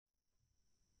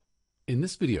In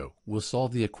this video, we'll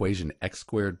solve the equation x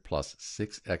squared plus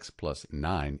 6x plus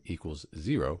 9 equals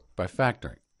 0 by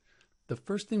factoring. The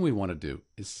first thing we want to do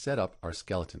is set up our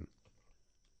skeleton.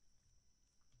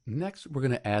 Next, we're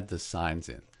going to add the signs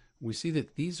in. We see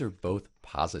that these are both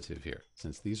positive here.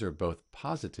 Since these are both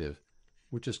positive,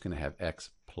 we're just going to have x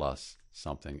plus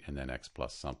something and then x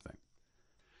plus something.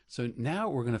 So now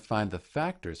we're going to find the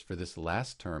factors for this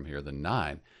last term here, the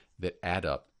 9, that add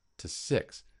up to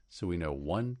 6. So we know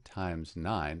 1 times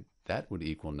 9, that would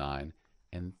equal 9,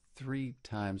 and 3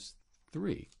 times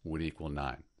 3 would equal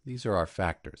 9. These are our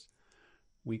factors.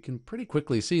 We can pretty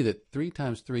quickly see that 3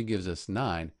 times 3 gives us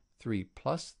 9, 3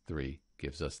 plus 3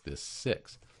 gives us this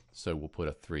 6. So we'll put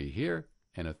a 3 here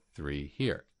and a 3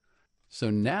 here. So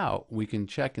now we can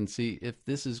check and see if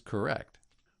this is correct.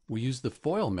 We use the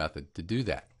FOIL method to do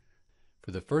that.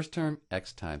 For the first term,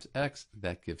 x times x,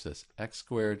 that gives us x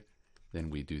squared. Then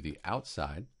we do the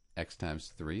outside, x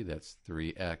times 3, that's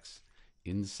 3x,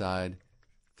 inside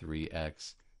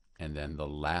 3x, and then the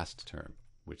last term,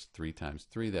 which 3 times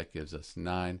 3, that gives us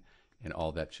 9, and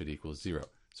all that should equal 0.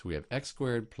 So we have x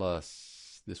squared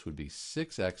plus, this would be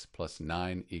 6x plus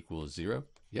 9 equals 0.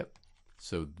 Yep,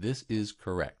 so this is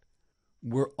correct.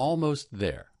 We're almost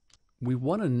there. We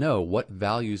want to know what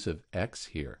values of x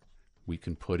here we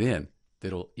can put in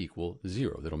that'll equal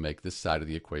 0, that'll make this side of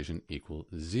the equation equal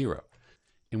 0.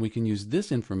 And we can use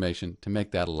this information to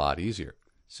make that a lot easier.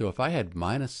 So if I had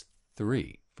minus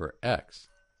 3 for x,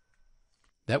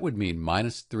 that would mean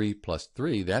minus 3 plus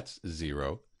 3, that's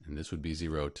 0. And this would be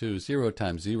 0 too. 0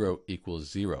 times 0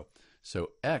 equals 0.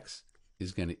 So x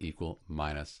is going to equal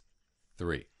minus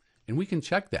 3. And we can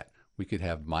check that. We could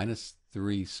have minus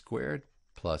 3 squared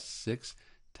plus 6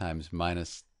 times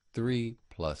minus 3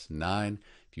 plus 9.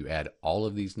 If you add all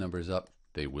of these numbers up,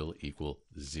 they will equal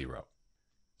 0.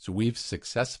 So we've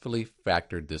successfully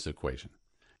factored this equation.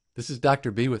 This is Dr.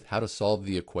 B with how to solve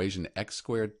the equation x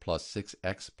squared plus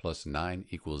 6x plus 9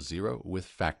 equals 0 with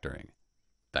factoring.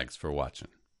 Thanks for watching.